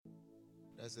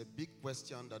There's a big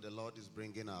question that the Lord is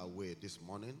bringing our way this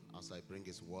morning as I bring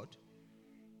His word.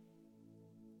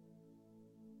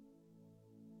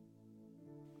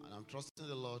 And I'm trusting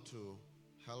the Lord to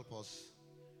help us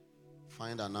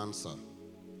find an answer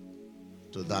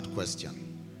to that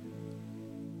question.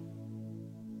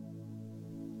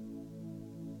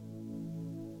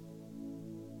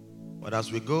 But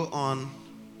as we go on,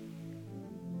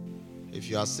 if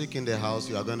you are sick in the house,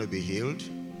 you are going to be healed.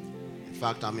 In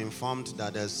fact, I'm informed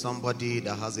that there's somebody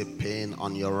that has a pain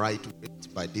on your right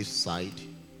wrist by this side.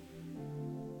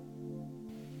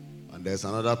 And there's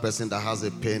another person that has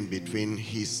a pain between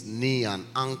his knee and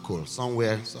ankle,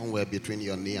 somewhere between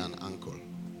your knee and ankle.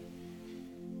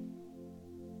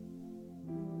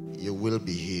 You will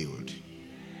be healed.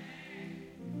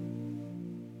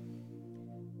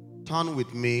 Turn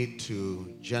with me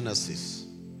to Genesis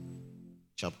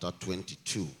chapter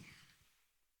 22.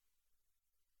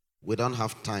 We don't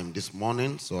have time this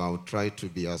morning, so I'll try to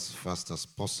be as fast as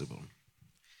possible.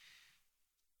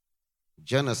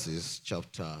 Genesis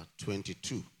chapter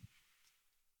 22.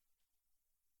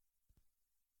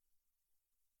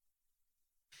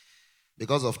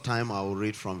 Because of time, I will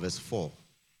read from verse 4.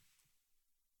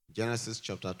 Genesis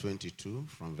chapter 22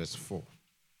 from verse 4.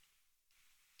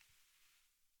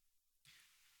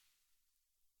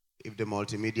 If the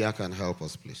multimedia can help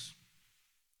us, please.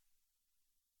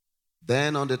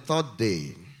 Then on the third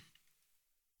day,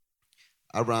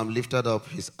 Abraham lifted up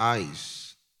his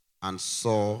eyes and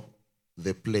saw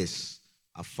the place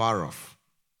afar off.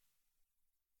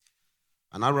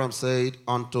 And Abraham said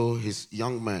unto his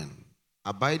young men,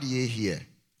 Abide ye here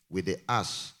with the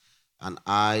ass, and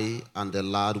I and the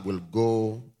lad will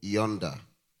go yonder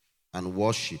and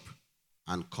worship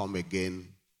and come again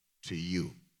to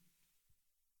you.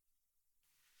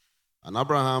 And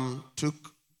Abraham took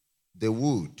the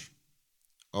wood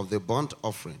of the burnt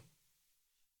offering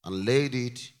and laid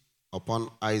it upon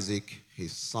Isaac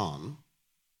his son,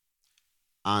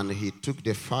 and he took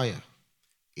the fire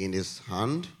in his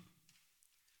hand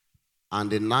and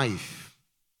the knife,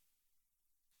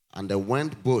 and they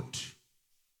went both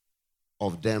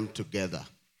of them together.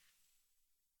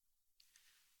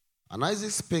 And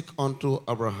Isaac spake unto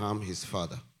Abraham his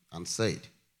father and said,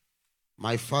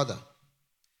 My father.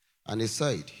 And he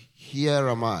said, Here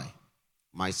am I,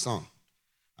 my son.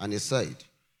 And he said,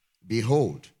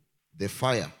 Behold, the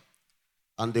fire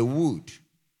and the wood,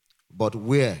 but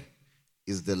where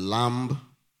is the lamb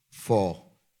for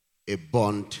a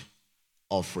burnt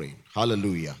offering?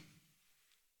 Hallelujah.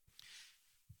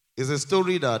 It's a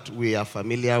story that we are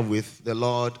familiar with. The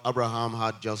Lord, Abraham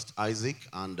had just Isaac,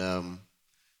 and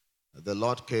the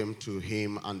Lord came to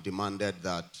him and demanded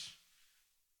that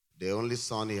the only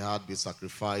son he had be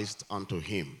sacrificed unto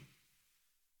him.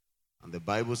 And the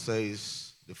Bible says,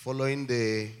 the following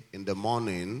day in the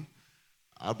morning,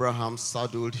 Abraham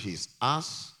saddled his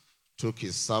ass, took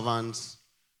his servants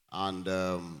and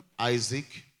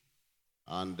Isaac,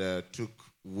 and took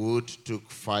wood, took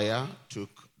fire, took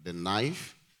the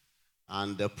knife,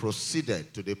 and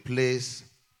proceeded to the place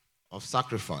of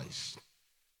sacrifice.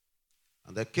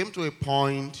 And they came to a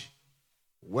point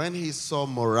when he saw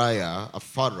Moriah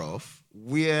afar off,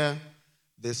 where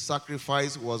the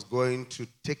sacrifice was going to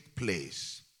take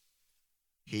place.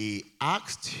 He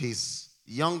asked his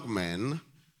young men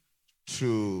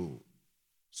to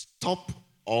stop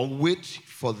or wait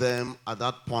for them at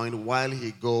that point while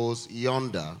he goes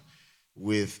yonder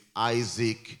with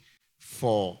Isaac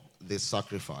for the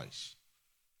sacrifice.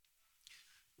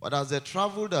 But as they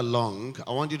traveled along,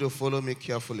 I want you to follow me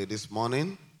carefully this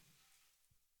morning.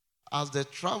 As they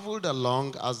traveled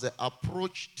along, as they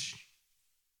approached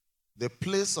the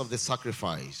place of the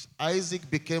sacrifice, Isaac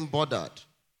became bothered.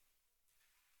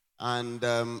 And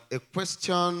a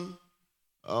question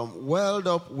welled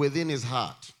up within his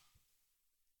heart.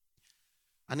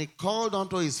 And he called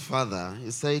unto his father. He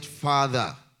said,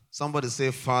 Father. Somebody say,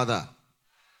 Father.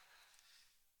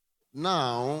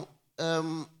 Now,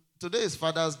 today is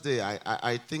Father's Day.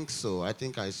 I think so. I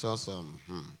think I saw some.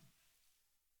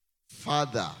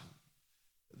 Father.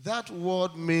 That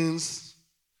word means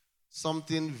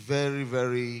something very,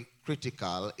 very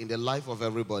critical in the life of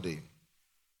everybody.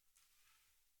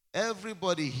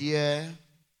 Everybody here,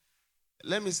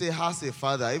 let me say, has a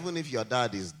father. Even if your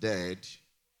dad is dead,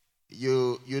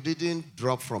 you didn't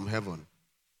drop from heaven.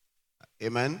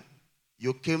 Amen?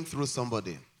 You came through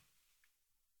somebody.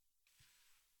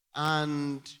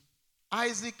 And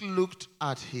Isaac looked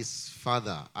at his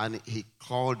father and he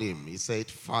called him. He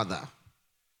said, Father.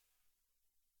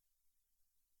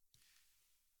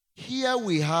 Here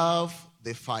we have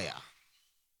the fire.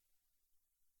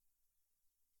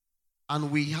 and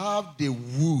we have the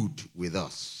wood with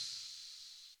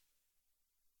us.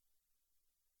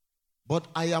 But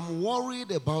I am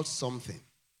worried about something.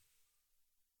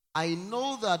 I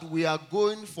know that we are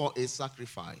going for a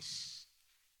sacrifice.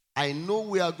 I know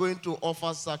we are going to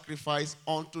offer sacrifice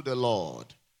unto the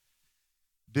Lord.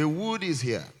 The wood is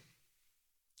here.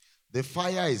 The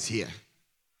fire is here.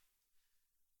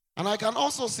 And I can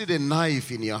also see the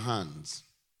knife in your hands.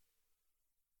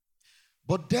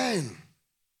 But then,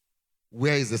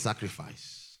 where is the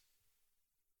sacrifice?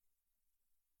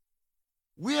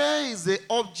 Where is the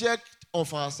object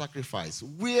of our sacrifice?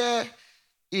 Where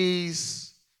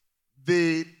is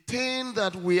the thing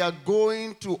that we are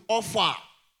going to offer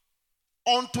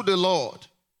unto the Lord?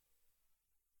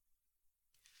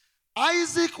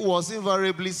 Isaac was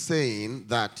invariably saying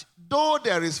that though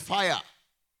there is fire,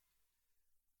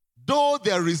 though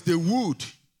there is the wood,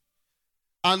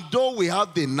 and though we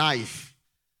have the knife,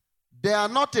 they are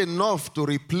not enough to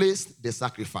replace the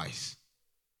sacrifice.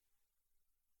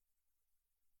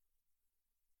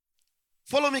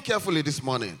 Follow me carefully this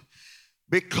morning,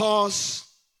 because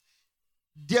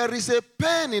there is a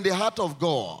pain in the heart of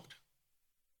God.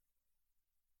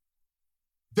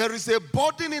 There is a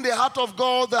burden in the heart of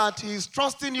God that He is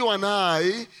trusting you and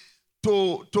I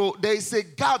to there is a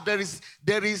gap, there is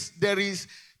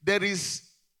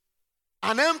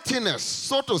an emptiness,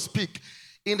 so to speak,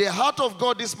 in the heart of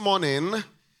God this morning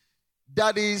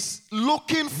that is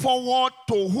looking forward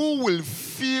to who will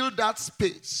fill that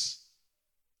space.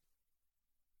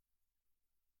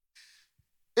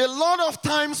 A lot of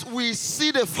times we see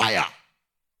the fire.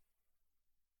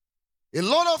 A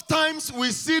lot of times we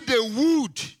see the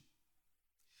wood.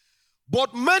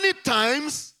 But many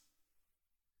times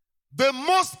the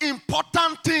most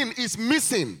important thing is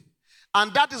missing.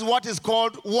 And that is what is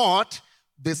called what?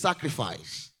 The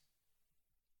sacrifice.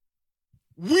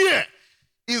 Where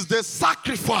is the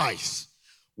sacrifice?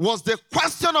 Was the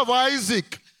question of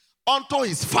Isaac unto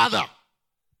his father.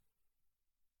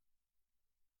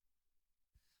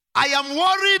 I am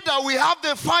worried that we have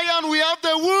the fire and we have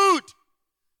the wood,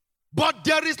 but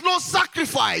there is no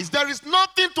sacrifice. There is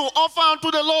nothing to offer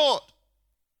unto the Lord.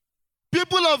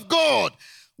 People of God,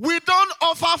 we don't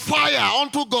offer fire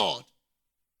unto God.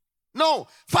 No,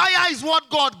 fire is what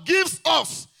God gives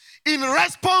us in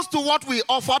response to what we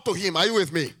offer to Him. Are you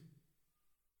with me?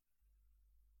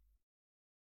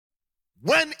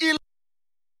 When Elijah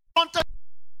wanted,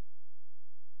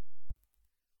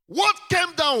 what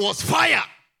came down was fire.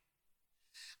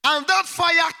 And that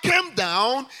fire came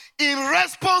down in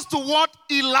response to what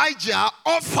Elijah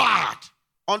offered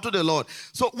unto the Lord.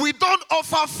 So we don't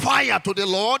offer fire to the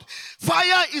Lord.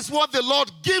 Fire is what the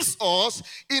Lord gives us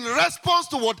in response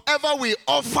to whatever we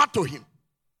offer to Him.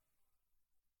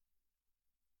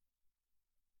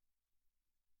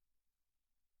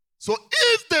 So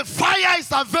if the fire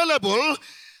is available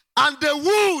and the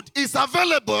wood is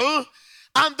available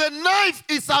and the knife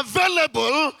is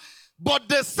available, but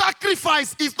the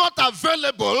sacrifice is not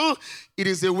available, it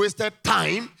is a wasted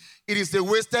time, it is a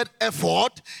wasted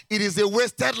effort, it is a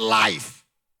wasted life.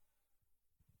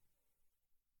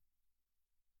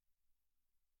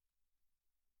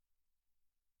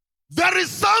 There is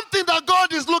something that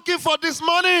God is looking for this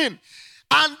morning,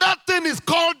 and that thing is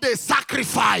called the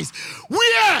sacrifice.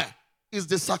 Where is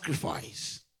the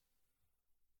sacrifice?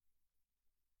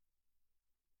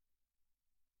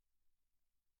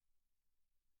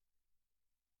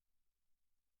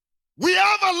 We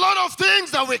have a lot of things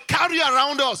that we carry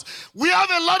around us. We have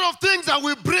a lot of things that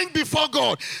we bring before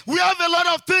God. We have a lot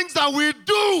of things that we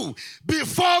do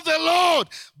before the Lord.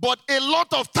 But a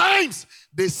lot of times,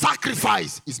 the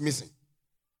sacrifice is missing.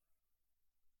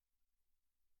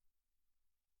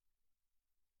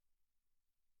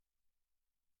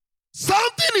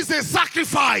 Something is a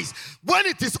sacrifice when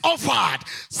it is offered.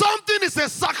 Something is a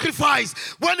sacrifice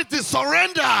when it is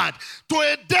surrendered to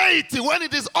a deity, when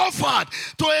it is offered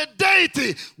to a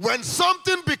deity. When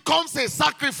something becomes a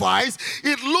sacrifice,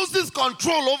 it loses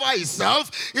control over itself,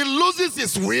 it loses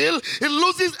its will, it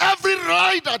loses every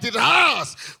right that it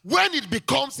has when it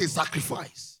becomes a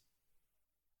sacrifice.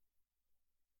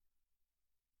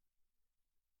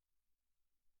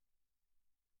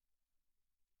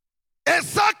 A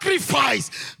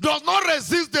sacrifice does not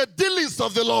resist the dealings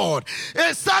of the Lord.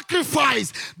 A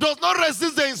sacrifice does not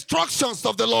resist the instructions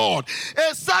of the Lord.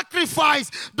 A sacrifice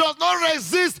does not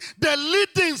resist the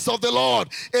leadings of the Lord.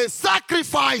 A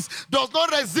sacrifice does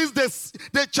not resist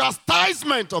the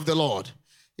chastisement of the Lord.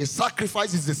 A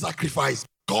sacrifice is a sacrifice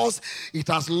because it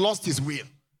has lost its will.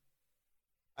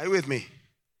 Are you with me?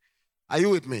 Are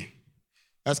you with me?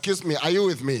 Excuse me, are you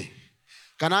with me?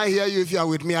 Can I hear you if you are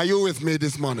with me? Are you with me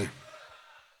this morning?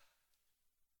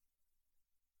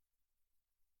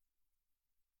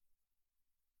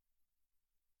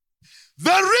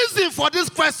 The reason for this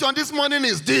question this morning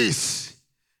is this.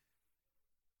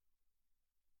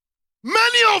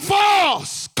 Many of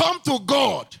us come to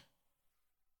God.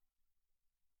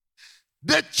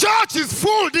 The church is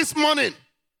full this morning.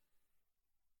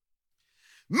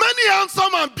 Many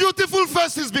handsome and beautiful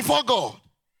faces before God.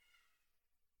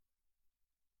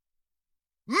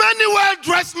 Many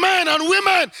well-dressed men and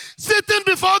women sitting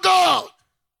before God.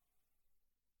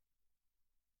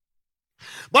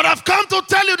 But I've come to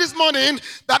tell you this morning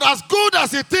that as good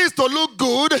as it is to look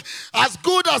good, as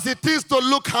good as it is to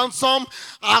look handsome,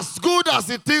 as good as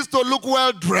it is to look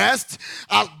well-dressed,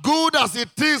 as good as it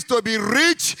is to be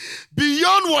rich,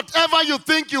 beyond whatever you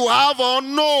think you have or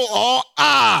know or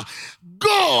are,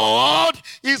 God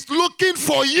is looking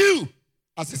for you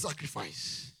as a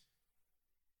sacrifice.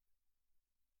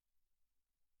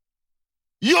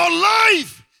 Your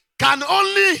life can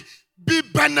only be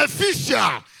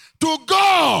beneficial to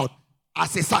God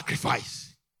as a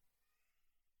sacrifice.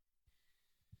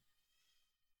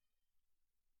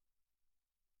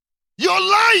 Your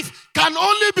life can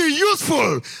only be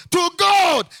useful to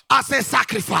God as a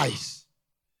sacrifice.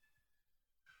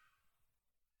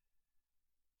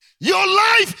 Your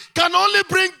life can only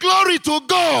bring glory to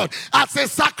God as a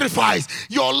sacrifice.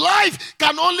 Your life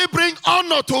can only bring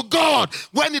honor to God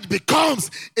when it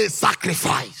becomes a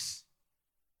sacrifice.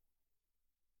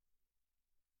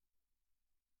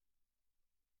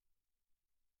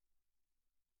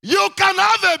 You can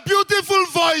have a beautiful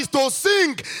voice to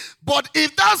sing, but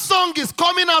if that song is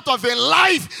coming out of a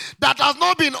life that has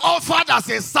not been offered as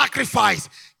a sacrifice,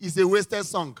 it's a wasted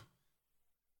song.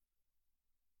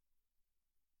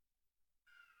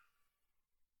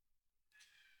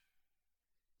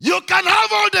 You can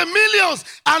have all the millions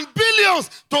and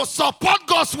billions to support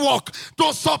God's work,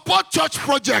 to support church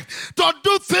projects, to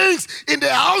do things in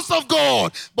the house of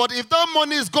God. But if that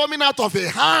money is coming out of a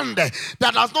hand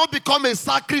that has not become a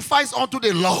sacrifice unto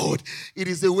the Lord, it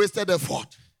is a wasted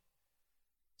effort.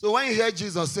 So when you hear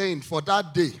Jesus saying, for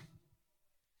that day,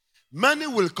 many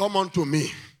will come unto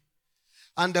me,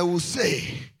 and they will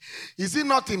say, is it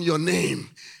not in your name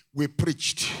we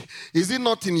preached? Is it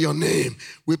not in your name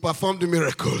we performed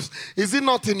miracles? Is it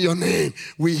not in your name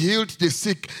we healed the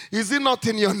sick? Is it not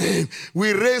in your name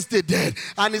we raised the dead?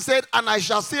 And he said, and I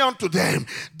shall say unto them,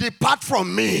 depart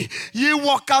from me, ye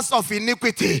workers of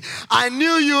iniquity. I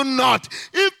knew you not.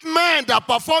 If men that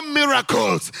perform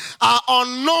miracles are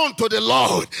unknown to the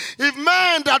Lord, if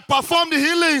men that perform the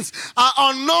healings are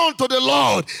unknown to the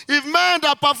Lord, if men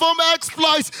that perform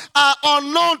exploits are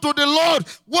unknown to the Lord,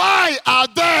 why are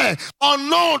they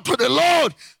unknown to the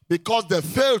Lord? Because they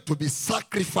failed to be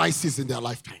sacrifices in their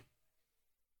lifetime.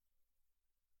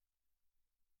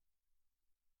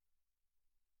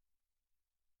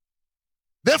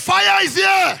 The fire is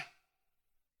here.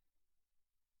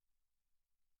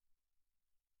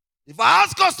 If I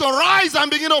ask us to rise and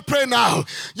begin to pray now,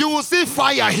 you will see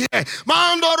fire here. This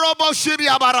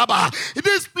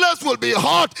place will be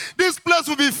hot. This place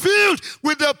will be filled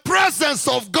with the presence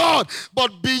of God.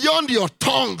 But beyond your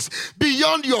tongues,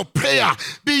 beyond your prayer,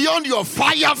 beyond your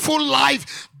fireful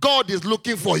life, God is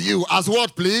looking for you as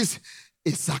what, please?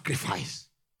 A sacrifice.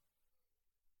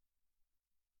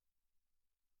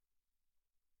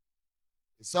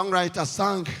 The songwriter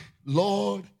sang,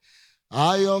 Lord,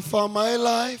 I offer my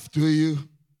life to you.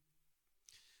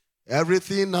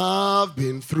 Everything I've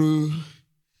been through,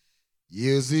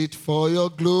 use it for your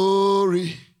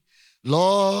glory.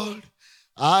 Lord,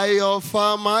 I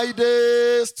offer my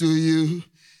days to you,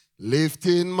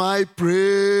 lifting my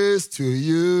praise to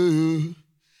you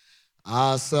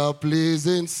as a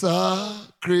pleasing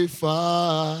sacrifice.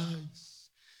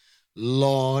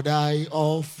 Lord, I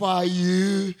offer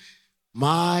you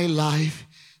my life.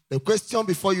 The question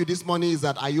before you this morning is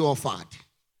that, are you offered?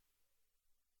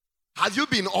 Have you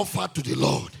been offered to the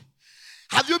Lord?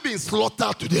 Have you been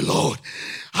slaughtered to the Lord?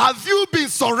 Have you been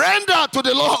surrendered to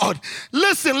the Lord?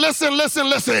 Listen.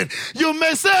 You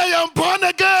may say I am born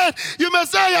again. You may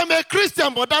say I am a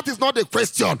Christian, but that is not the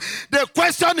question. The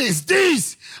question is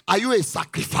this: are you a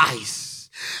sacrifice?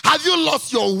 Have you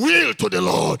lost your will to the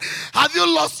Lord? Have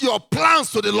you lost your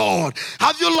plans to the Lord?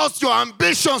 Have you lost your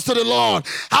ambitions to the Lord?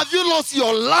 Have you lost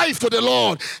your life to the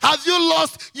Lord? Have you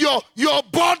lost your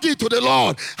body to the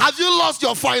Lord? Have you lost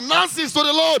your finances to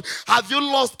the Lord? Have you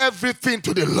lost everything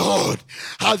to the Lord?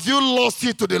 Have you lost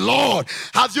it to the Lord?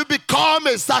 Have you become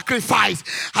a sacrifice?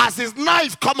 Has his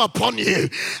knife come upon you?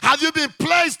 Have you been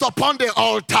placed upon the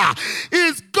altar?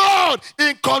 Is God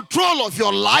in control of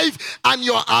your life and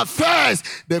your affairs?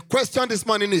 The question this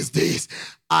morning is this: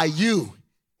 are you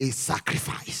a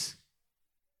sacrifice?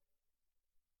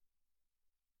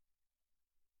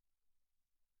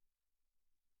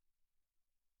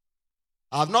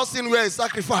 I have not seen where a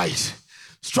sacrifice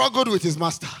struggled with his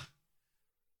master.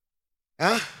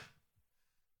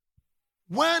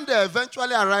 When they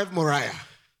eventually arrived Moriah,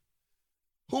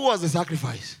 who was the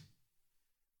sacrifice?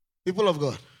 People of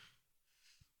God.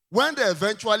 When they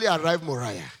eventually arrived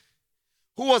Moriah,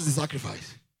 who was the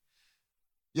sacrifice?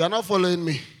 You are not following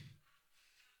me.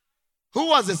 Who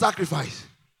was the sacrifice?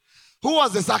 Who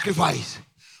was the sacrifice?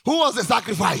 Who was the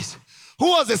sacrifice? Who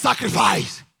was the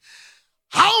sacrifice?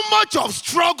 How much of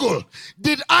struggle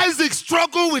did Isaac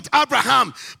struggle with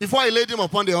Abraham before he laid him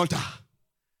upon the altar?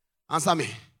 Answer me.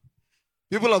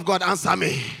 People of God, answer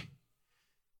me.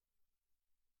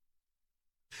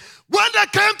 When they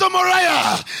came to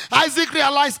Moriah, Isaac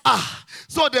realized,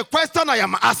 so the question I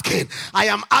am asking, I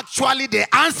am actually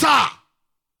the answer.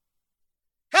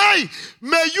 Hey,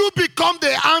 may you become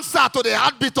the answer to the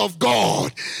heartbeat of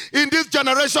God in this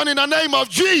generation in the name of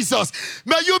Jesus.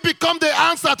 May you become the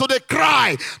answer to the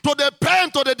cry, to the pain,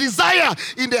 to the desire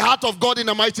in the heart of God in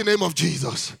the mighty name of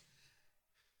Jesus.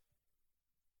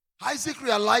 Isaac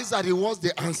realized that he was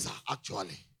the answer,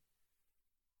 actually.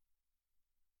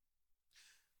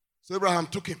 So Abraham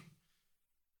took him.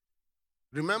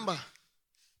 Remember,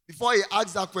 before he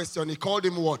asked that question, he called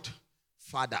him what?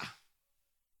 Father.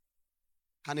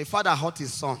 Can a father hurt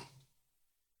his son?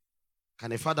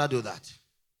 Can a father do that?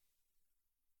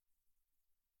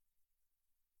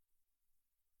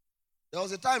 There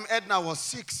was a time Edna was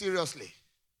sick seriously.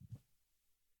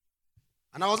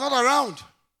 And I was not around.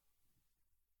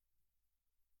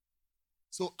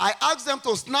 So I asked them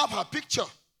to snap her picture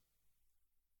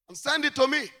and send it to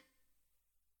me.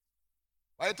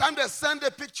 By the time they sent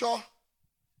the picture,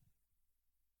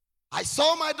 I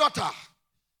saw my daughter.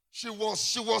 She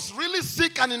was really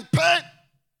sick and in pain.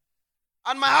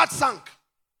 And my heart sank.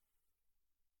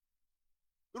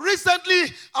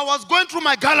 Recently, I was going through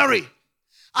my gallery.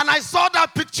 And I saw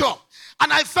that picture.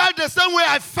 And I felt the same way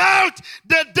I felt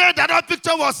the day that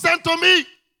picture was sent to me.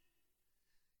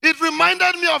 It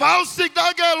reminded me of how sick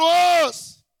that girl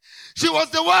was. She was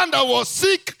the one that was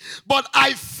sick, but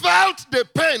I felt the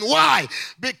pain. Why?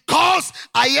 Because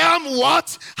I am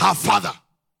what? Her father.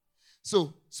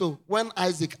 So when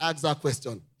Isaac asked that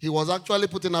question, he was actually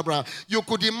putting Abraham. You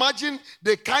could imagine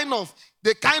the kind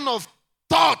of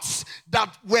thoughts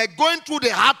that were going through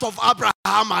the heart of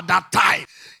Abraham at that time.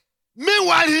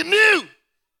 Meanwhile, he knew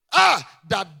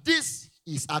that this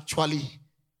is actually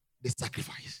the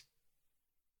sacrifice.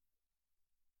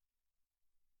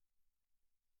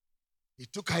 He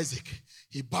took Isaac.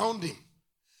 He bound him,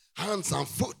 hands and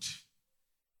foot.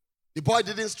 The boy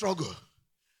didn't struggle.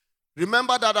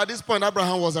 Remember that at this point,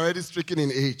 Abraham was already stricken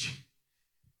in age.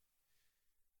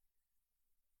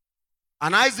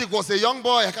 And Isaac was a young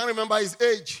boy. I can't remember his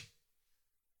age.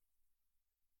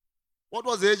 What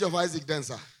was the age of Isaac then,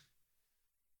 sir?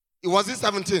 Was he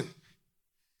 17?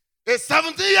 A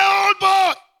 17-year-old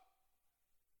boy.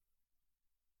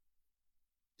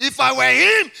 If I were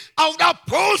him, I would have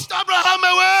pushed Abraham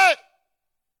away.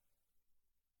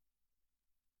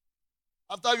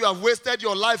 After you have wasted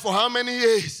your life for how many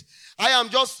years? I am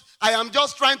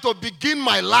just trying to begin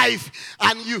my life,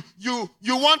 and you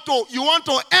want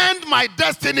to end my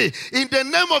destiny in the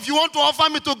name of you want to offer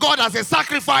me to God as a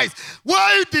sacrifice.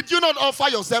 Why did you not offer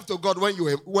yourself to God when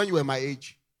you were my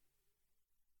age?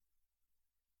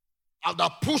 I would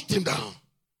have pushed him down.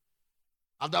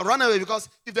 I would have run away, because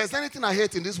if there's anything I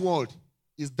hate in this world,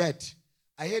 it's death.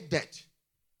 I hate death.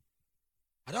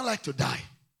 I don't like to die.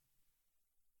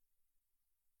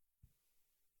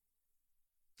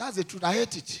 That's the truth. I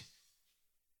hate it.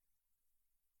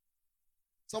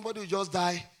 Somebody will just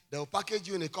die. They will package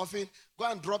you in a coffin, go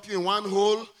and drop you in one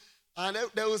hole, and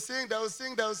they will sing, they will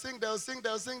sing, they will sing, they will sing, they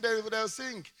will sing, they will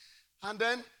sing. And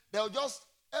then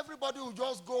everybody will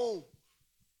just go.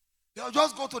 They'll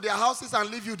just go to their houses and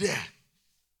leave you there.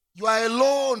 You are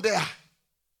alone there.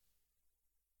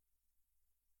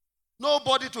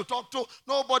 Nobody to talk to,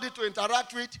 nobody to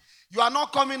interact with. You are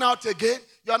not coming out again.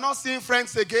 You are not seeing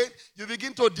friends again. You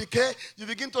begin to decay. You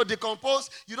begin to decompose.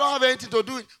 You don't have anything to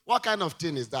do with. What kind of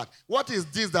thing is that? What is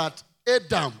this that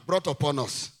Adam brought upon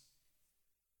us?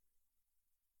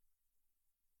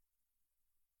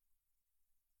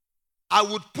 I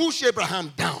would push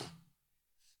Abraham down.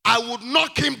 I would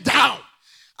knock him down.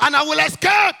 And I will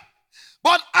escape.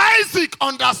 But Isaac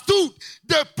understood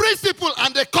the principle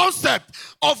and the concept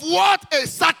of what a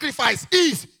sacrifice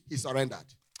is. He surrendered.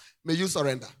 May you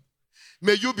surrender.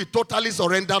 May you be totally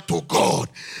surrendered to God.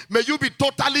 May you be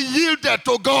totally yielded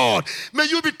to God. May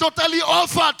you be totally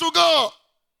offered to God.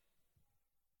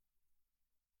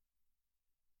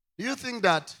 Do you think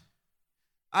that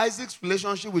Isaac's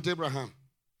relationship with Abraham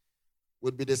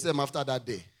would be the same after that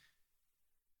day?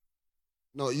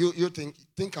 No, you think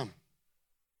him.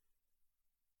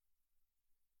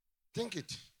 Think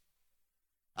it.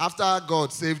 After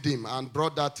God saved him and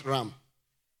brought that ram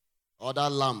or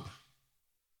that lamb,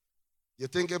 you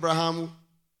think Abraham's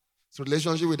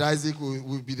relationship with Isaac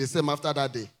will be the same after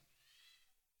that day?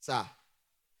 Sir,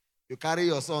 you carry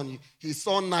your son. He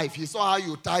saw knife. He saw how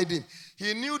you tied him.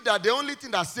 He knew that the only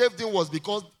thing that saved him was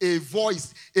because a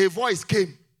voice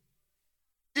came.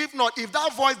 If not, if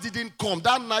that voice didn't come,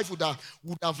 that knife would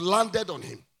have landed on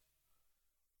him.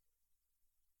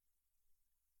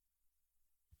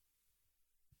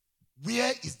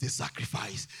 Where is the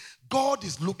sacrifice? God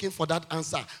is looking for that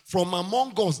answer from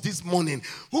among us this morning.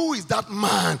 Who is that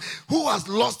man who has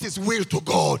lost his will to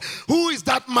God? Who is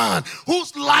that man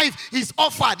whose life is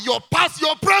offered? Your past,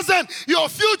 your present, your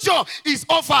future is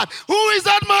offered. Who is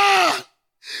that man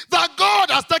that God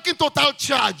has taken total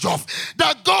charge of?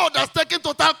 That God has taken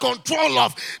total control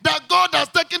of? That God has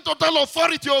taken total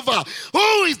authority over?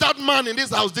 Who is that man in this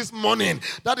house this morning?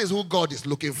 That is who God is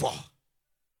looking for.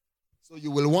 So you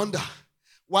will wonder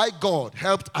why God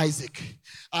helped Isaac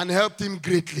and helped him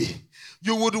greatly.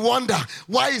 You would wonder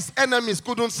why his enemies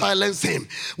couldn't silence him,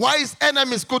 why his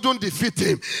enemies couldn't defeat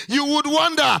him. You would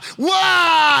wonder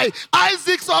why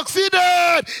Isaac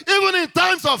succeeded even in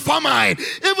times of famine,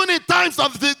 even in times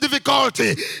of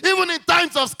difficulty, even in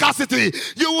times of scarcity.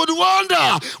 You would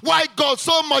wonder why God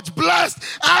so much blessed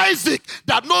Isaac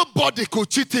that nobody could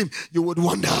cheat him. You would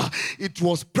wonder it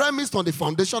was premised on the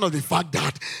foundation of the fact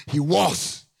that he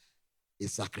was a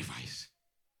sacrifice.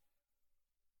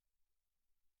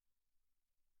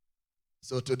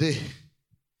 So today,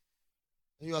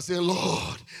 you are saying,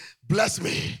 Lord, bless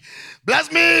me,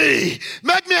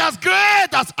 make me as great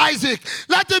as Isaac.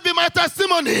 Let it be my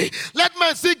testimony. Let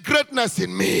men see greatness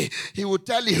in me. He will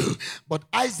tell you, but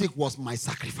Isaac was my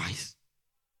sacrifice.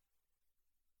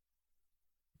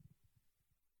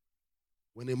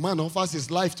 When a man offers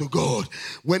his life to God,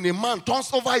 when a man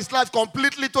turns over his life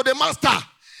completely to the master,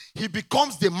 he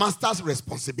becomes the master's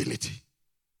responsibility.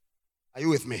 Are you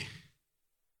with me?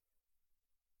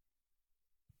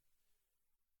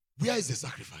 Where is the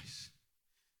sacrifice?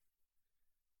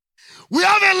 We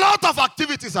have a lot of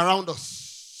activities around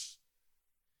us.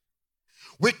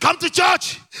 We come to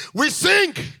church, we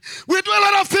sing, we do a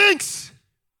lot of things.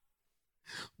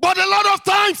 But a lot of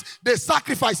times, the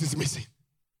sacrifice is missing.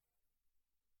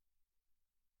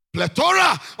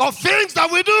 Plethora of things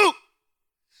that we do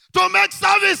to make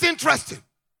service interesting.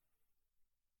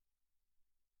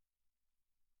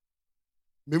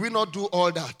 May we not do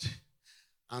all that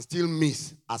and still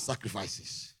miss our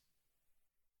sacrifices.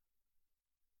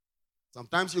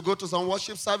 Sometimes you go to some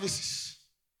worship services.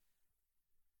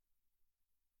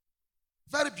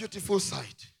 Very beautiful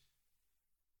sight.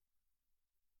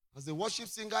 As the worship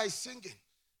singer is singing,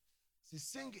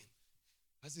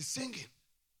 as he's singing,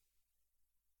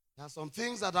 there are some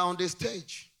things that are on the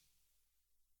stage.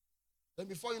 Then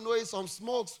before you know it, some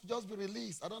smokes just be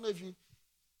released. I don't know if you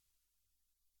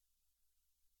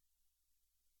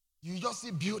just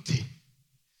see beauty.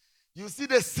 You see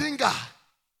the singer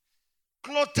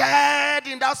clothed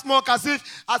in that smoke as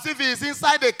if he is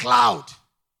inside a cloud.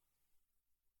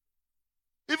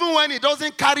 Even when he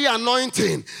doesn't carry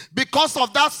anointing, because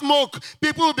of that smoke,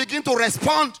 people will begin to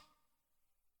respond.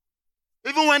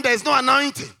 Even when there is no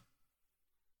anointing.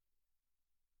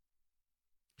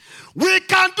 We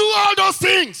can do all those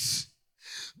things.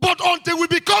 But until we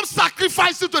become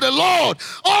sacrifices to the Lord,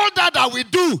 all that we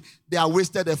do, they are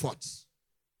wasted efforts.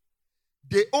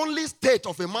 The only state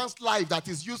of a man's life that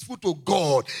is useful to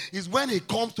God is when he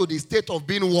comes to the state of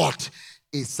being what?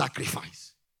 A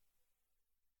sacrifice.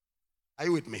 Are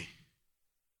you with me?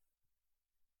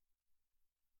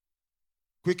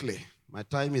 Quickly, my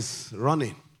time is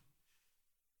running.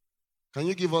 Can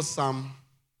you give us Psalm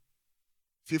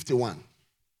 51,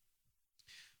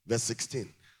 verse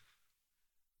 16?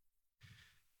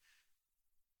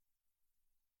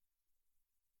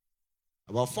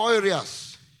 About 4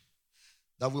 areas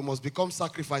that we must become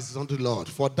sacrifices unto the Lord.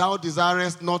 For thou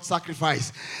desirest not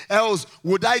sacrifice, else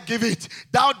would I give it.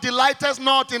 Thou delightest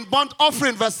not in burnt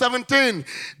offering, verse 17.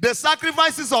 The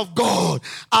sacrifices of God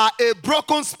are a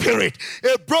broken spirit,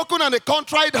 a broken and a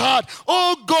contrite heart.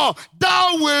 Oh God,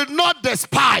 thou wilt not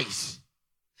despise.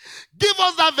 Give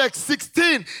us that verse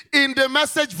 16 in the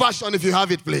Message version if you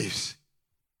have it, please.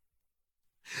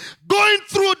 Going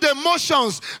through the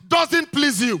motions doesn't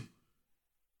please you.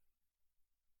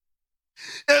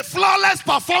 A flawless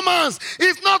performance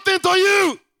is nothing to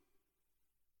you.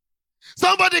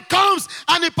 Somebody comes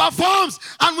and he performs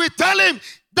and we tell him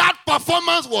that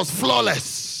performance was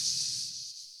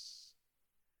flawless.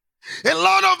 A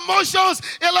lot of motions,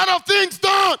 a lot of things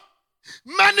done.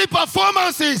 Many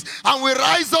performances, and we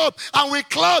rise up and we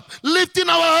clap, lifting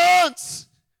our hands.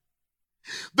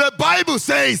 The Bible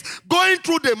says going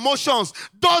through the motions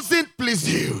doesn't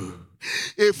please you.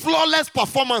 A flawless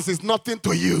performance is nothing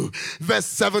to you. Verse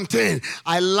 17,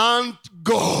 I learned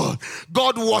God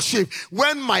worship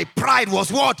when my pride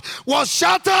was what? Was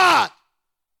shattered.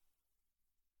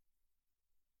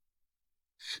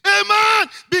 A man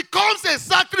becomes a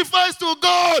sacrifice to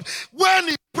God when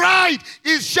his pride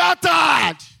is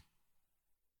shattered.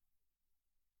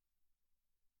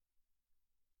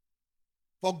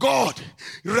 For God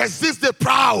resists the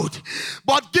proud,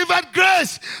 but giveth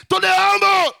grace to the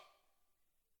humble.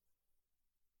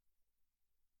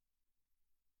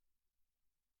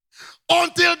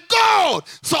 Until God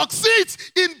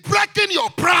succeeds in breaking your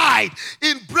pride,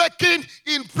 in breaking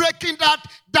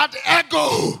that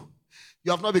ego,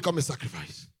 you have not become a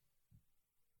sacrifice.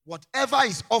 Whatever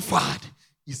is offered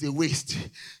is a waste.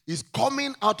 It's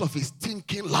coming out of a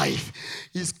stinking life.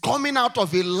 It's coming out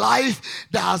of a life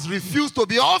that has refused to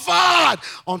be offered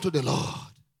unto the Lord.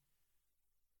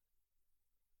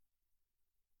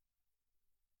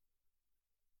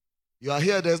 You are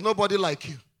here, there's nobody like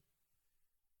you.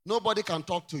 Nobody can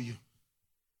talk to you.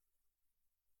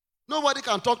 Nobody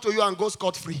can talk to you and go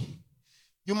scot-free.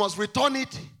 You must return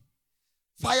it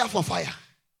fire for fire.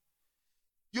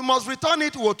 You must return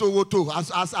it woto woto,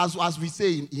 as we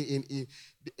say in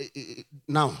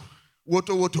now.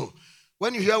 Woto woto.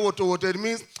 When you hear woto woto, it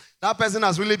means that person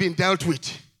has really been dealt with.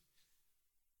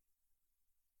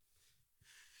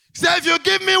 Say, if you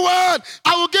give me one,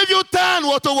 I will give you 10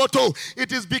 woto woto.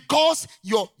 It is because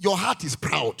your heart is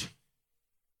proud.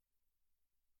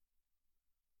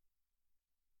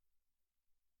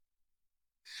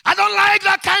 I don't like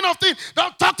that kind of thing.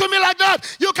 Don't talk to me like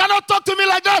that. You cannot talk to me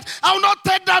like that. I will not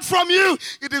take that from you.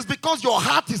 It is because your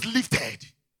heart is lifted.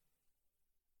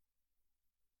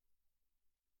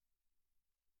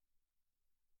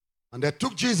 And they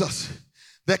took Jesus.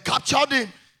 They captured him.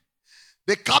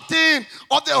 The captain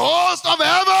of the host of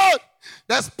heaven.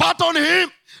 They spat on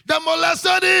him. They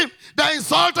molested him. They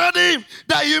insulted him.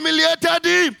 They humiliated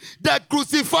him. They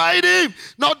crucified him.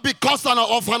 Not because of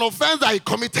an offense that he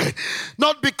committed.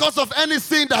 Not because of any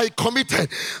sin that he committed.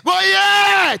 But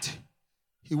yet,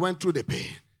 he went through the pain.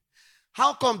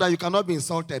 How come that you cannot be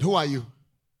insulted? Who are you?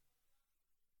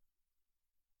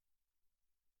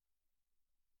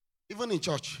 Even in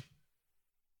church,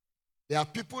 there are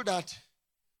people that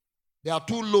they are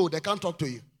too low. They can't talk to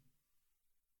you.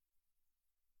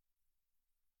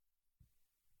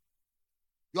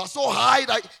 You are so high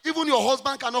that even your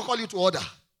husband cannot call you to order.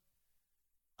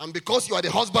 And because you are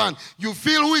the husband, you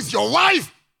feel who is your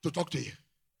wife to talk to you.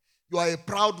 You are a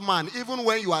proud man, even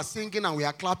when you are singing and we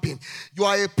are clapping. You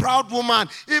are a proud woman,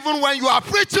 even when you are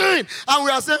preaching and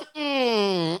we are saying,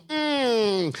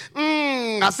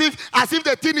 as if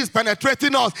the thing is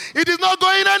penetrating us. It is not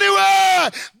going anywhere.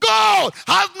 God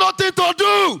has nothing to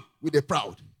do with the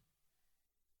proud.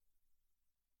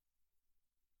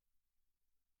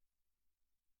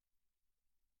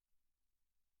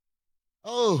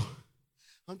 Oh,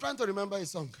 I'm trying to remember a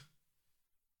song.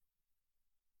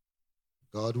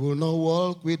 God will not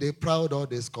walk with the proud or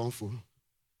the scornful.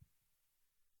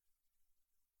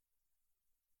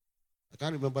 I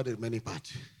can't remember the many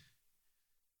parts.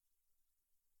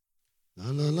 La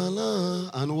la la la,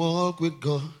 and walk with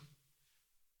God.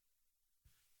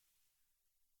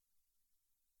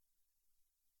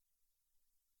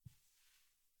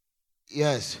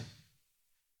 Yes.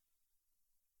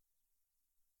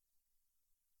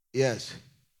 Yes.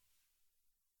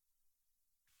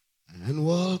 And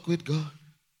walk with God.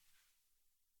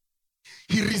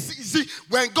 See,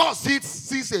 when God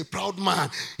sees a proud man,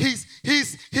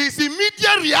 his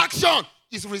immediate reaction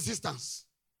is resistance.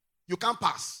 You can't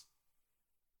pass.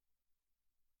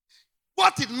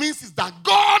 What it means is that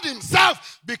God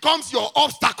himself becomes your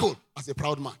obstacle as a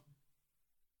proud man.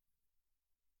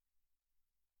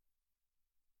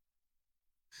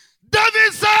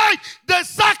 David said, the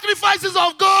sacrifices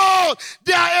of God,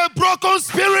 they are a broken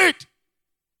spirit.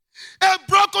 A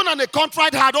broken and a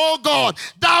contrite heart, oh God,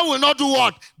 thou will not do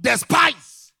what?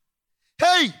 Despise.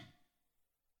 Hey,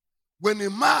 when a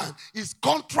man is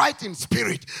contrite in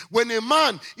spirit, when a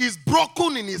man is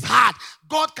broken in his heart,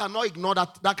 God cannot ignore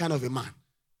that kind of a man.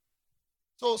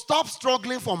 So stop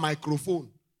struggling for microphone.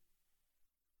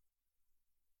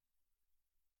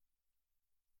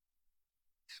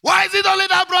 Why is it only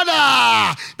that brother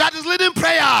that is leading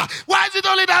prayer? Why is it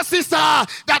only that sister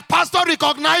that pastor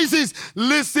recognizes?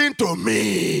 Listen to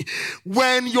me.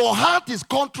 When your heart is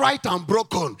contrite and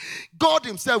broken, God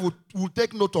himself will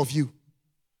take note of you.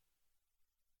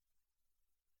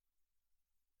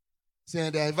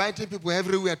 saying they're inviting people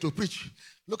everywhere to preach.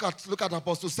 Look at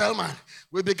Apostle Selman.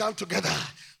 We began together.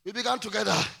 We began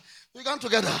together.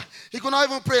 He could not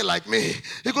even pray like me.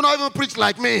 He could not even preach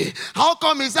like me. How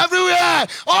come he's everywhere,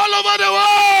 all over the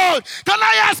world? Can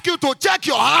I ask you to check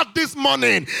your heart this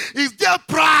morning? Is there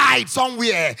pride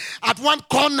somewhere at one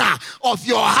corner of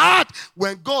your heart?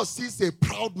 When God sees a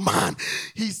proud man,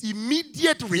 his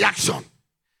immediate reaction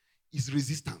is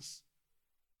resistance.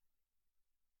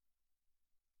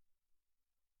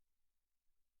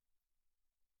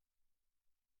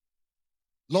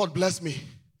 Lord, bless me.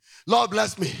 Lord,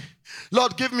 bless me.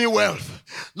 Lord, give me wealth.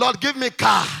 Lord, give me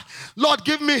car. Lord,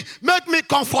 make me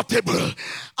comfortable.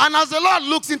 And as the Lord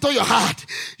looks into your heart,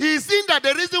 He is seeing that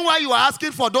the reason why you are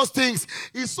asking for those things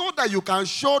is so that you can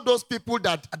show those people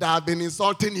that have been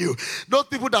insulting you, those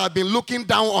people that have been looking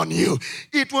down on you,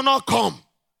 it will not come.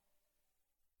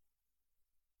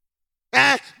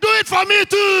 Do it for me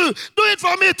too. Do it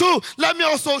for me too. Let me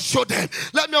also show them.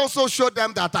 Let me also show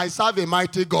them that I serve a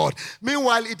mighty God.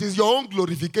 Meanwhile, it is your own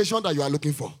glorification that you are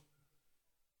looking for.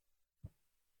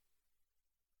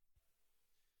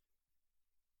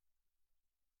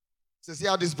 So see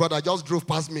how this brother just drove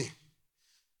past me.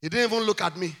 He didn't even look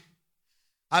at me.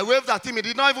 I waved at him. He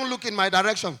did not even look in my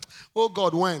direction. Oh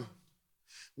God, when?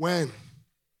 When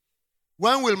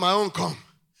will my own come?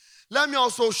 Let me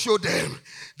also show them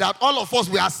that all of us,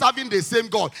 we are serving the same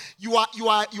God. You are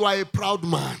a proud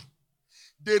man.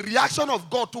 The reaction of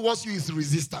God towards you is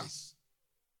resistance.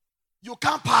 You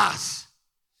can't pass.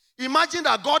 Imagine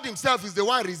that God himself is the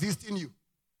one resisting you.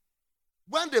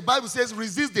 When the Bible says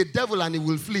resist the devil and he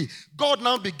will flee, God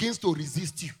now begins to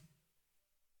resist you.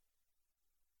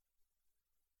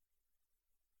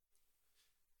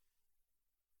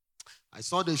 I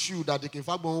saw the shoe that the King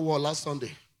Fagbon wore last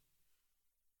Sunday.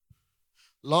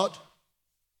 Lord,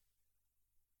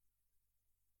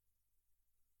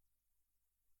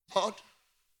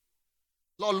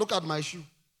 look at my shoe.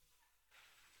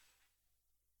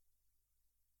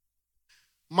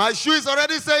 My shoe is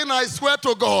already saying, I swear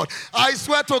to God, I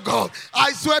swear to God,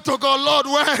 I swear to God, Lord,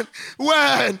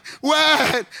 when?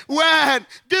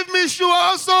 Give me shoe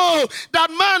also, that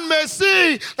man may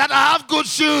see that I have good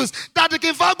shoes, that the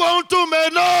King Fagbon too may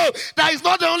know that he's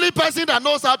not the only person that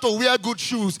knows how to wear good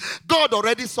shoes. God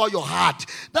already saw your heart.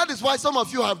 That is why some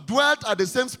of you have dwelt at the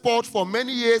same spot for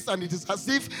many years, and it is as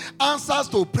if answers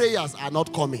to prayers are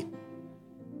not coming.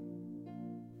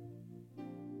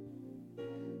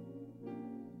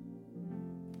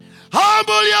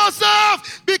 Humble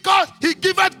yourself, because he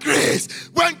giveth grace.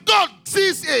 When God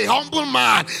sees a humble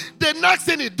man, the next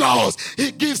thing he does, he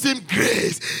gives him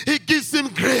grace. He gives him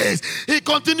grace. He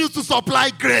continues to supply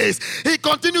grace. He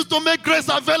continues to make grace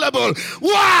available.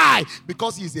 Why?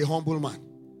 Because he's a humble man.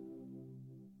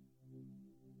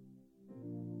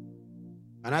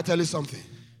 And I tell you something.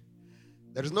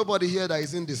 There is nobody here that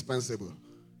is indispensable.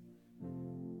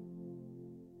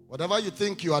 Whatever you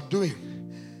think you are doing,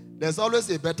 there's always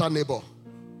a better neighbor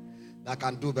that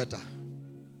can do better.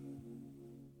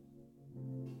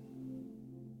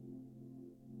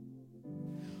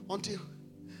 Until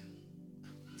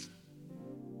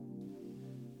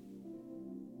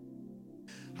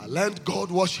I learned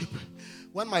God worship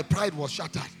when my pride was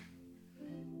shattered.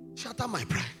 Shatter my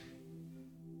pride.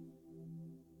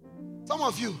 Some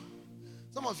of you,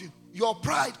 your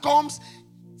pride comes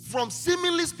from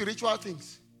seemingly spiritual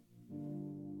things.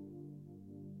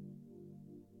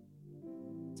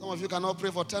 Some of you cannot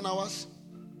pray for 10 hours.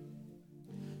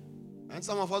 And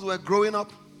some of us were growing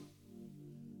up.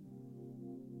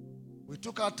 We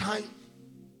took our time.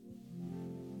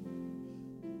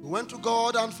 We went to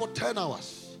God, and for 10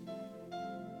 hours,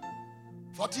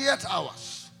 48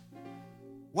 hours,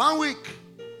 1 week,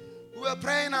 we were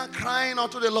praying and crying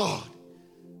unto the Lord.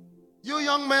 You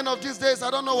young men of these days,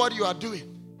 I don't know what you are doing.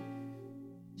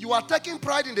 You are taking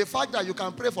pride in the fact that you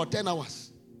can pray for 10 hours.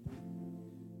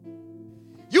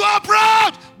 You are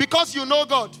proud because you know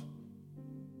God.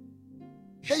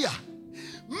 Hey,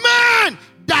 men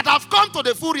that have come to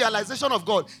the full realization of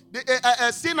God.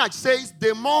 Sinach says,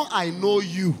 the more I know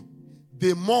you,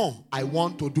 the more I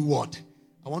want to do what?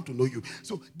 I want to know you.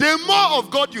 So the more of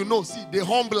God you know, see, the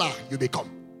humbler you become.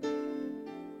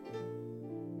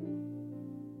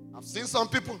 I've seen some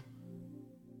people,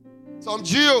 some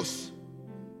GOs,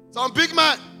 some big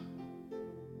men.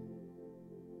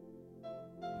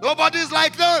 Nobody's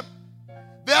like them.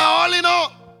 They are all in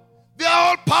all. They are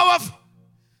all powerful.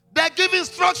 They give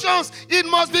instructions. It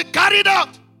must be carried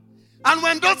out. And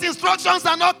when those instructions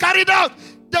are not carried out,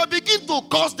 they begin to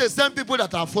curse the same people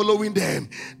that are following them.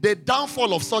 The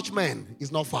downfall of such men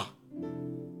is not far.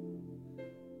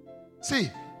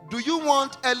 See, do you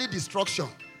want early destruction?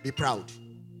 Be proud.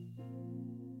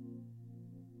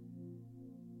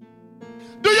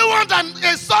 Do you want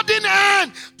a sudden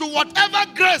end to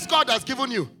whatever grace God has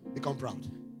given you? Become proud.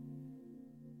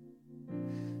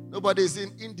 Nobody is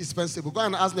indispensable. Go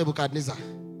and ask Nebuchadnezzar.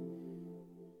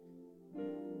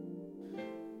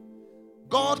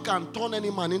 God can turn any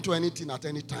man into anything at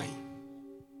any time.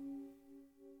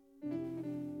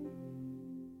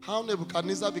 How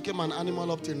Nebuchadnezzar became an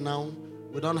animal up till now,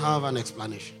 we don't have an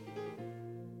explanation.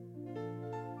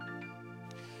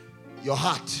 Your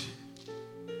heart.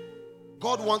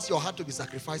 God wants your heart to be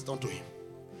sacrificed unto him.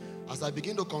 As I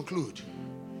begin to conclude,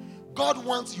 God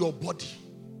wants your body.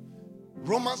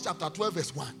 Romans chapter 12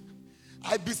 verse 1.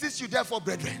 I beseech you therefore,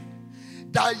 brethren,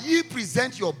 that ye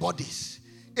present your bodies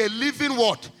a living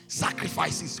what?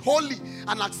 Sacrifices, holy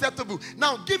and acceptable.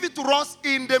 Now give it to us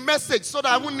in the message so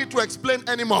that I won't need to explain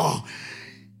anymore.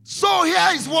 So here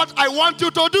is what I want you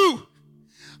to do.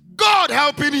 God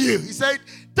helping you. He said,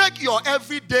 take your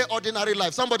everyday ordinary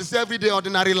life. Somebody say everyday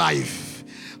ordinary life.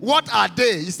 What are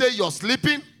they? He said you're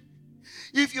sleeping.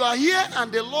 If you are here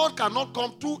and the Lord cannot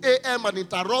come 2 a.m. and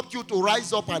interrupt you to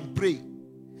rise up and pray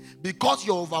because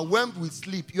you're overwhelmed with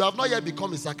sleep, you have not yet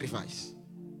become a sacrifice.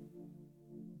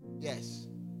 Yes.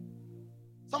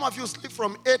 Some of you sleep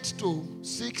from 8 to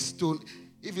 6 to,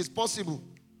 if it's possible,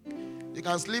 you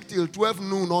can sleep till 12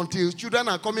 noon until children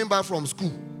are coming back from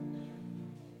school.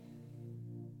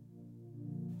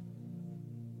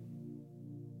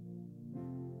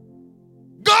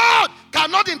 God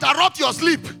cannot interrupt your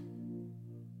sleep.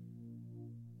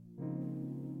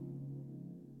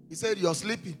 He said you're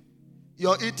sleeping,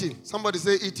 you're eating. Somebody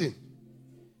say eating.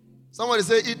 Somebody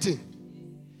say eating.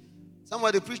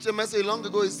 Somebody preached a message long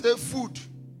ago. He said food,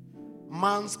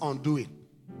 man's undoing.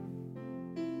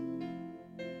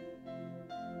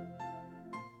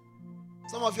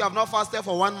 Some of you have not fasted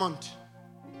for 1 month.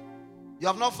 You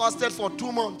have not fasted for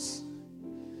 2 months.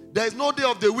 There is no day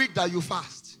of the week that you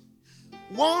fast.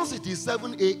 Once it is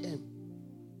 7 a.m.,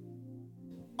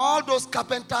 all those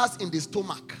carpenters in the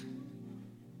stomach,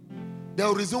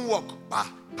 they'll resume work. Bah,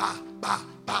 bah, bah,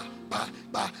 bah, bah,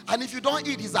 bah. And if you don't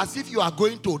eat, it's as if you are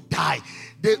going to die.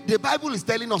 The Bible is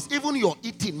telling us even your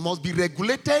eating must be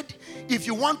regulated if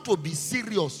you want to be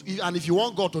serious and if you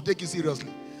want God to take you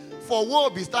seriously. For woe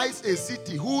besides a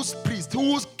city whose priest,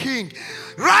 whose king,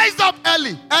 rise up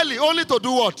early, only to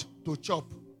do what? To chop.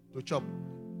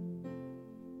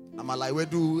 Amala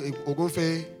wedu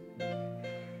ogunfe.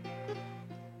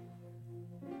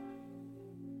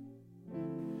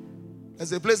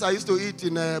 There's a place I used to eat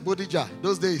in Bodija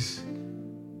those days.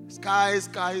 Sky,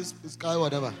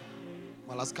 whatever.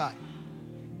 Mala Sky.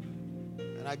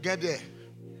 And I get there.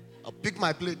 I'll pick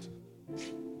my plate.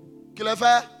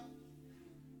 Kilefe.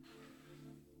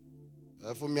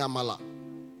 For me amala.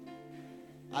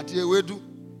 Ati ewedu.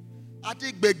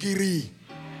 Ati gbegiri.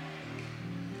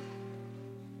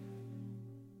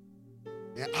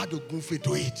 And add ogunfe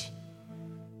to it.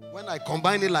 When I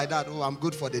combine it like that, oh, I'm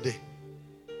good for the day.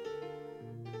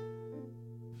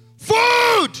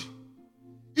 Food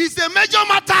is a major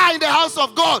matter in the house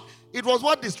of God. It was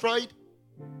what destroyed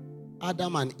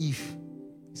Adam and Eve.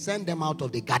 Send them out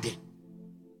of the garden.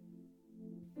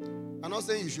 I'm not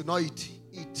saying you should not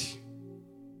eat,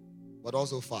 but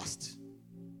also fast.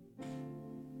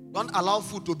 Don't allow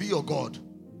food to be your God.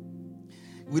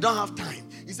 We don't have time.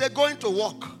 He said going to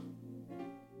work.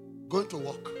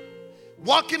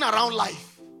 Walking around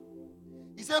life.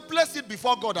 He said place it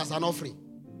before God as an offering.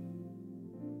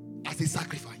 As a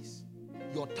sacrifice.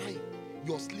 Your time,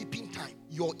 your sleeping time,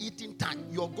 your eating time,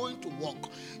 you're going to work,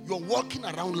 you're walking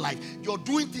around life, you're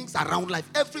doing things around life,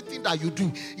 everything that you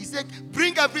do. He said,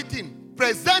 bring everything,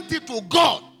 present it to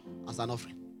God as an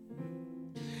offering.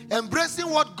 Embracing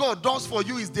what God does for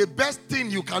you is the best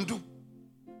thing you can do.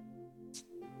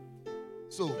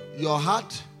 So, your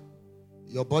heart,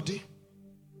 your body.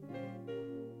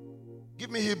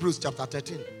 Give me Hebrews chapter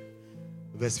 13,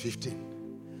 verse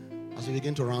 15. As we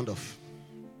begin to round off.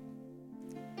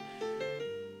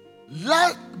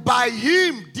 By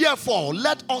him, therefore,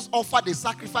 let us offer the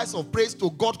sacrifice of praise to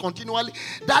God continually.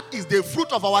 That is the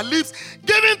fruit of our lips,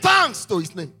 giving thanks to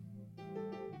his name.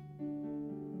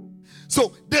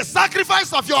 So, the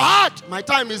sacrifice of your heart, my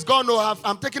time is gone,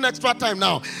 I'm taking extra time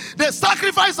now. The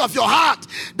sacrifice of your heart,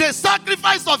 the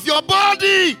sacrifice of your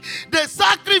body, the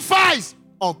sacrifice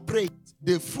of praise,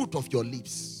 the fruit of your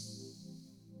lips.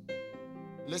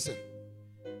 Listen,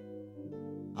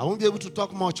 I won't be able to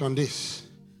talk much on this,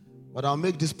 but I'll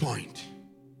make this point.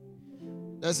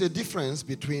 There's a difference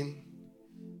between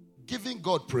giving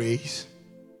God praise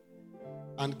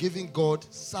and giving God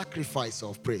sacrifice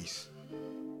of praise.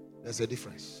 There's a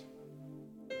difference.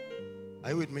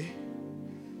 Are you with me?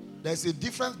 There's a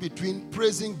difference between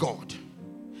praising God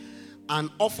and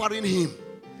offering him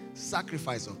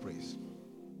sacrifice of praise.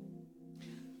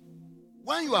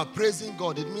 When you are praising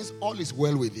God, it means all is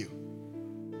well with you.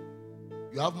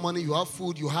 You have money, you have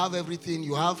food, you have everything,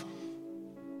 you ask,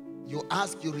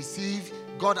 you receive.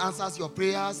 God answers your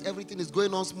prayers. Everything is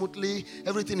going on smoothly.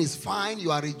 Everything is fine.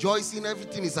 You are rejoicing.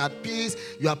 Everything is at peace.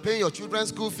 You are paying your children's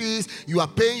school fees. You are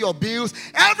paying your bills.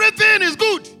 Everything is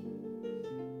good.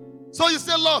 So you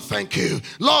say, Lord, thank you.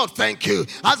 Lord, thank you.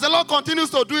 As the Lord continues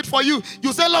to do it for you,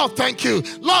 you say, Lord, thank you.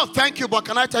 Lord, thank you. But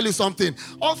can I tell you something?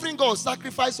 Offering God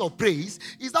sacrifice of praise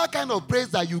is that kind of praise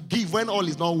that you give when all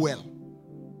is not well.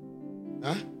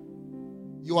 Huh?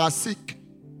 You are sick.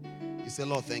 You say,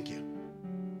 Lord, thank you.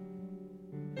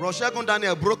 Roshagun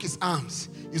Daniel broke his arms.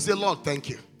 You say, Lord, thank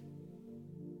you.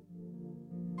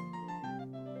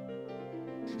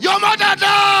 Your mother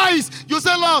dies. You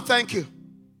say, Lord, thank you.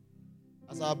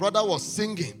 As our brother was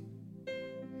singing,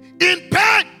 in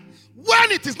pain,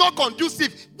 when it is not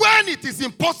conducive, when it is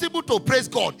impossible to praise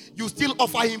God, you still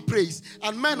offer him praise.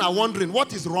 And men are wondering,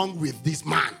 what is wrong with this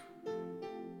man?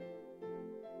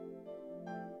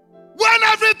 When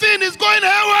everything is going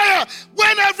haywire,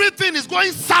 when everything is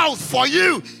going south for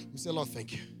you, you say, Lord,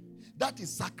 thank you. That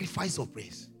is sacrifice of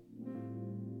praise.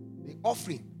 The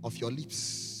offering of your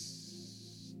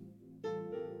lips. You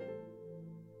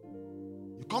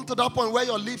come to that point where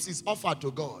your lips is offered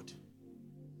to God.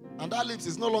 And that lips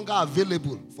is no longer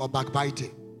available for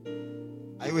backbiting.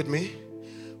 Are you with me?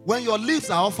 When your lips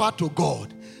are offered to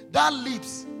God, that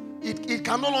lips, it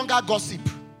can no longer gossip.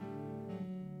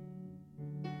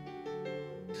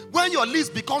 When your lips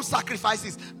become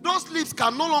sacrifices, those lips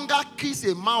can no longer kiss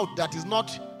a mouth that is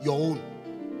not your own.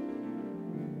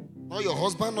 Not your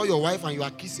husband, not your wife, and you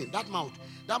are kissing. That mouth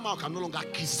can no longer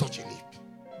kiss such a lip.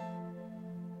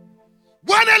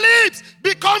 When a lips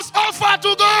becomes offered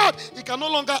to God, it can no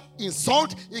longer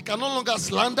insult, it can no longer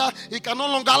slander, it can no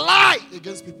longer lie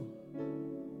against people.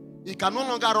 It can no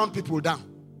longer run people down.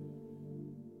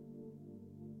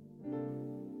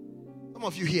 Some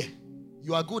of you here,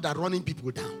 you are good at running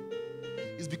people down.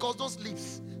 It's because those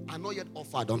lips are not yet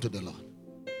offered unto the Lord.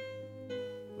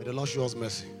 May the Lord show us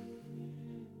mercy.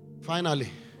 Finally,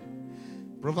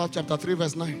 Proverbs chapter 3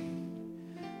 verse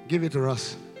 9. Give it to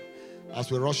us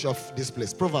as we rush off this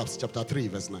place. Proverbs chapter 3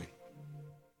 verse 9.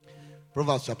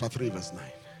 Proverbs chapter 3 verse 9.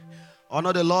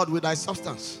 Honor the Lord with thy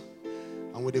substance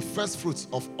and with the first fruits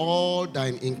of all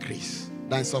thine increase.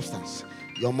 Thine substance,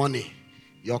 your money,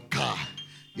 your car,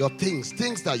 your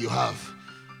things that you have.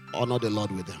 Honor the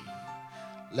Lord with them.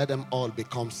 Let them all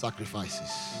become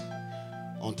sacrifices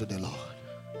unto the Lord.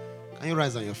 Can you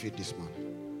rise on your feet this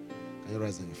morning? Can you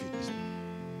rise on your feet this morning?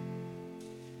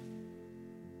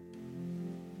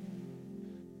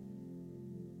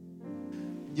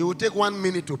 You will take 1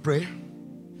 minute to pray.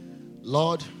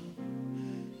 Lord,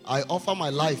 I offer my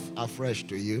life afresh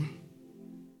to you.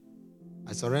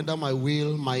 I surrender my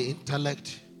will, my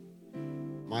intellect,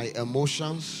 my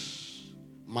emotions,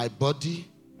 my body,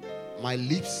 my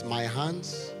lips, my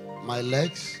hands, my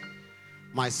legs,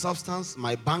 my substance,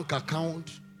 my bank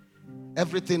account,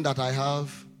 everything that I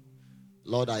have,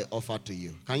 Lord, I offer to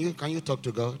you. Can you talk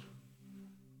to God?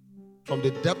 From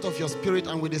the depth of your spirit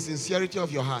and with the sincerity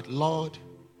of your heart, Lord,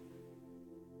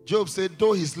 Job said,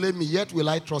 though he slay me, yet will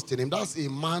I trust in him. That's a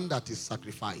man that is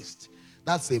sacrificed.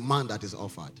 That's a man that is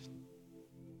offered.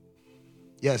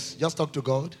 Yes, just talk to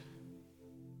God.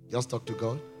 Just talk to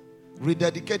God.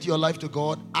 Rededicate your life to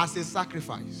God as a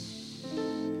sacrifice.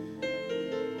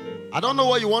 I don't know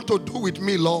what you want to do with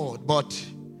me, Lord, but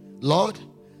Lord,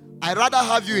 I'd rather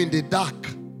have you in the dark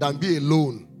than be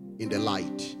alone in the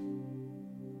light.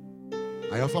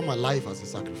 I offer my life as a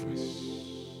sacrifice.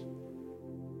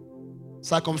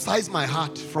 Circumcise my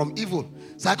heart from evil.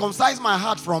 Circumcise my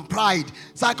heart from pride.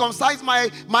 Circumcise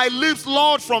my lips,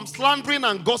 Lord, from slandering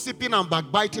and gossiping and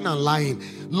backbiting and lying.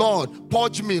 Lord,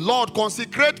 purge me. Lord,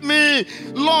 consecrate me.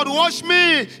 Lord, wash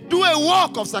me. Do a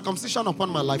work of circumcision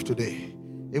upon my life today,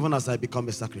 even as I become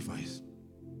a sacrifice.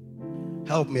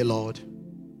 Help me, Lord.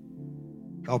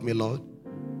 Help me, Lord.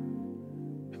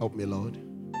 Help me, Lord.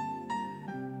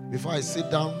 Before I sit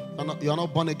down, you are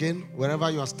not born again wherever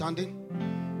you are standing.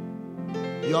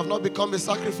 You have not become a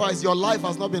sacrifice. Your life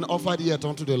has not been offered yet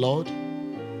unto the Lord.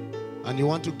 And you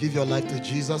want to give your life to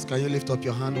Jesus. Can you lift up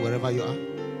your hand wherever you are?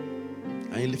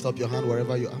 Can you lift up your hand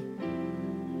wherever you are?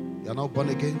 You are not born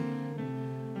again.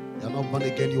 You are not born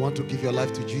again. You want to give your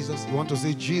life to Jesus. You want to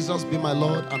say, Jesus, be my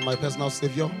Lord and my personal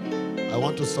Savior. I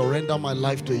want to surrender my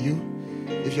life to you.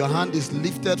 If your hand is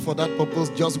lifted for that purpose,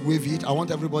 just wave it. I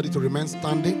want everybody to remain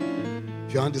standing.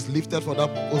 If your hand is lifted for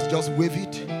that purpose, just wave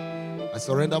it. I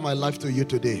surrender my life to you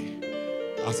today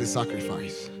as a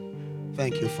sacrifice.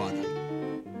 Thank you, Father.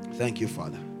 Thank you,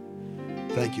 Father.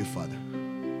 Thank you, Father.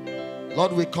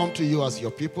 Lord, we come to you as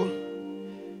your people.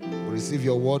 We receive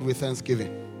your word with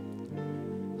thanksgiving.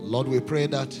 Lord, we pray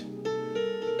that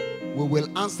we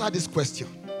will answer this question.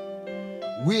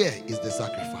 Where is the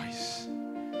sacrifice?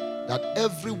 That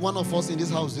every one of us in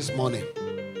this house this morning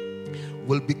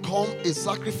will become a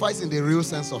sacrifice in the real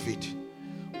sense of it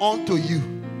unto you,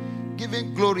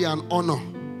 giving glory and honor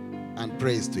and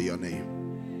praise to your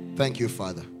name. Thank you,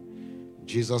 Father. In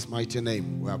Jesus' mighty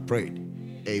name we have prayed.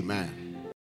 Amen.